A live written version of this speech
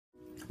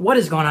What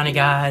is going on, you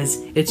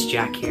guys? It's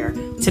Jack here.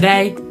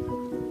 Today,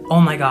 oh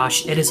my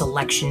gosh, it is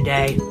election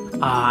day.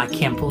 I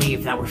can't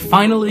believe that we're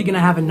finally gonna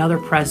have another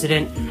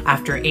president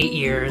after 8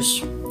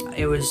 years.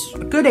 It was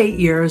a good 8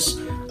 years.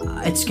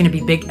 It's gonna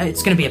be big.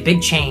 It's gonna be a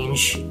big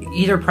change.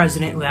 Either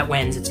president that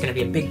wins, it's gonna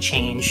be a big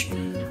change.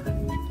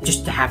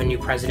 Just to have a new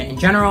president in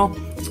general.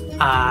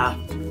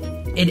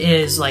 It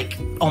is like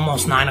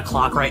almost 9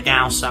 o'clock right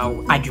now,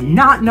 so I do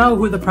not know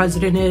who the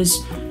president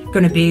is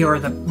gonna be or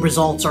the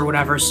results or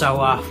whatever.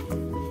 So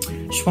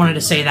just wanted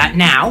to say that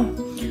now.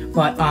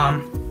 But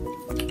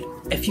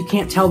if you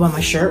can't tell by my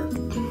shirt,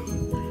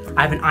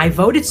 I have an I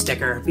voted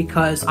sticker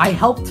because I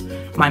helped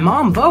my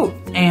mom vote,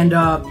 and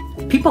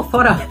people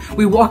thought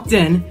we walked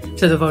in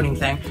to the voting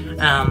thing,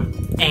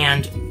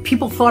 and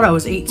people thought I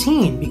was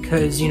 18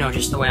 because, you know,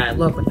 just the way I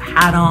look with the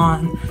hat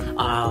on,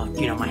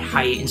 you know, my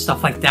height and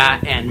stuff like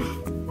that, and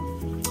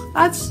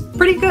that's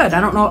pretty good. I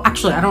don't know,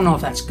 actually, I don't know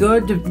if that's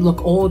good to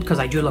look old, because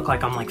I do look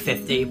like I'm like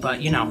 50, but,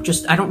 you know,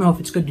 just, I don't know if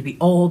it's good to be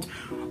old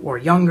or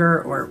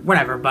younger or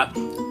whatever, but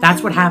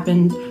that's what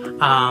happened.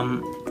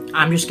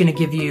 I'm just gonna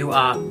give you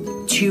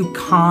two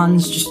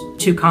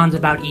cons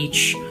about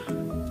each,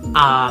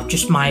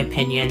 just my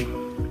opinion,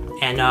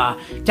 and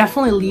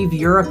definitely leave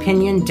your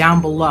opinion down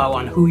below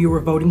on who you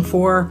were voting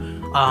for.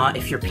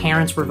 If your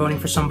parents were voting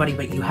for somebody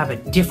but you have a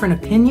different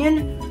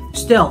opinion,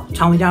 still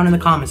tell me down in the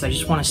comments. I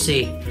just want to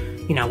see,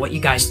 you know, what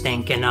you guys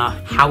think, and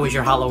how was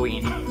your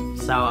Halloween.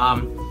 So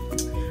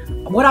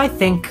what I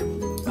think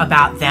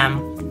about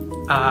them,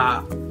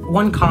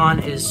 one con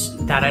is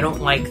that I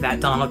don't like that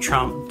Donald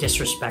Trump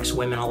disrespects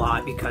women a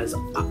lot, because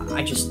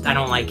I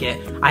don't like it.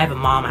 I have a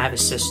mom, I have a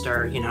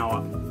sister, you know,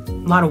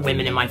 a lot of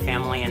women in my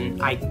family,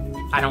 and I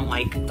don't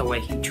like the way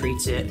he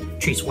treats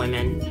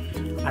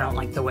women. I don't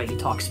like the way he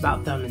talks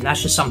about them, and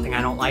that's just something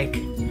I don't like.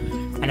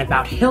 And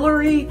about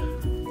Hillary,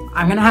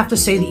 I'm gonna have to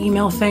say the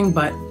email thing,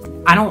 but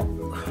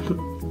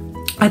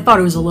I thought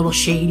it was a little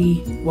shady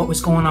what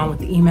was going on with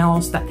the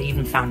emails, that they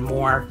even found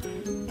more,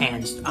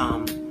 and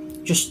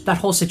just that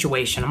whole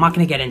situation. I'm not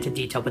going to get into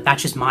detail, but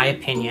that's just my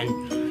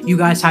opinion. You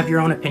guys have your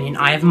own opinion.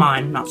 I have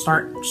mine. Not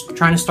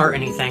trying to start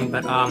anything,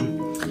 but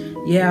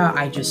yeah,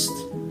 I just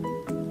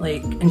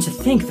like, and to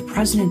think the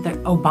president that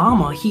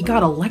Obama, he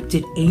got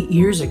elected 8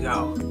 years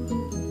ago.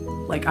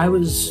 Like, I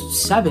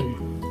was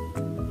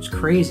 7. It's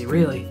crazy,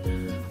 really.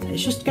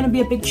 It's just going to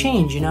be a big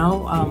change, you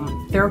know.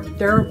 They're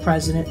a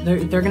president.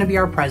 They're going to be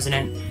our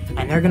president,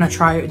 and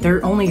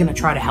they're only going to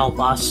try to help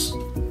us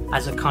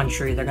as a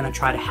country. They're going to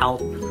try to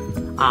help.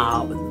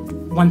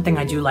 One thing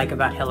I do like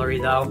about Hillary,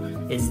 though,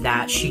 is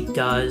that she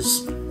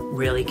does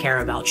really care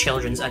about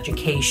children's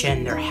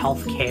education, their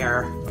health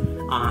care.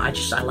 I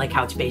like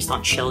how it's based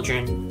on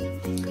children,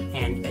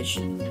 and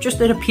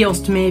it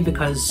appeals to me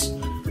because,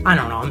 I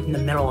don't know, I'm in the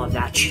middle of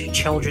that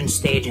children's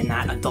stage and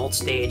that adult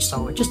stage,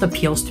 so it just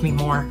appeals to me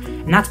more,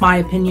 and that's my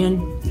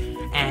opinion.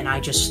 And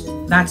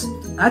that's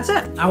it.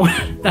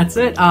 That's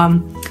it.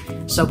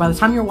 So by the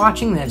time you're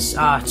watching this,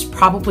 it's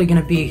probably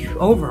gonna be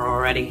over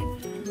already.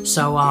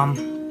 So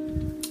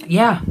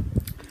yeah,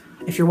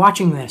 if you're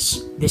watching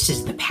this, this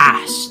is the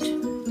past.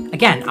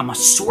 Again, I'm a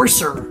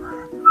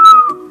sorcerer.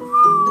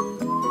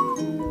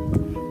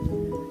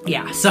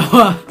 Yeah, so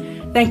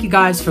thank you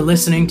guys for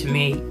listening to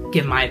me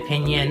give my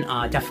opinion.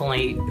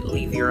 Definitely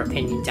leave your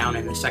opinion down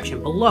in the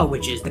section below,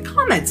 which is the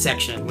comment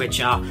section,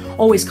 which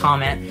always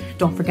comment.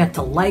 Don't forget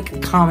to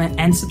like, comment,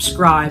 and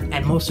subscribe,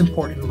 and most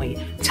importantly,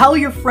 tell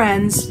your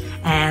friends,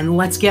 and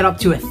let's get up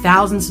to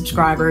 1,000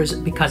 subscribers,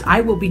 because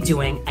I will be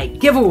doing a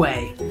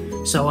giveaway.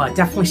 So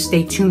definitely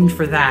stay tuned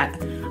for that.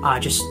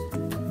 Just,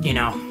 you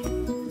know,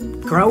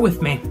 grow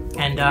with me.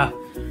 And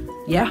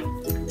yeah,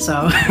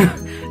 so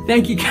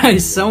thank you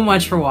guys so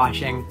much for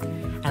watching,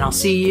 and I'll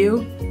see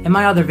you in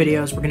my other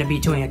videos. We're going to be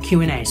doing a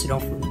Q&A, so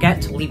don't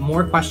forget to leave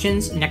more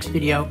questions. Next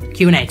video,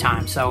 Q&A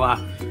time. So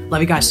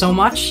love you guys so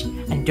much,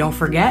 and don't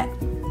forget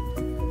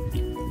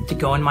to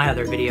go in my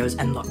other videos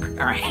and look.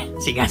 All right,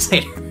 see you guys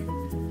later.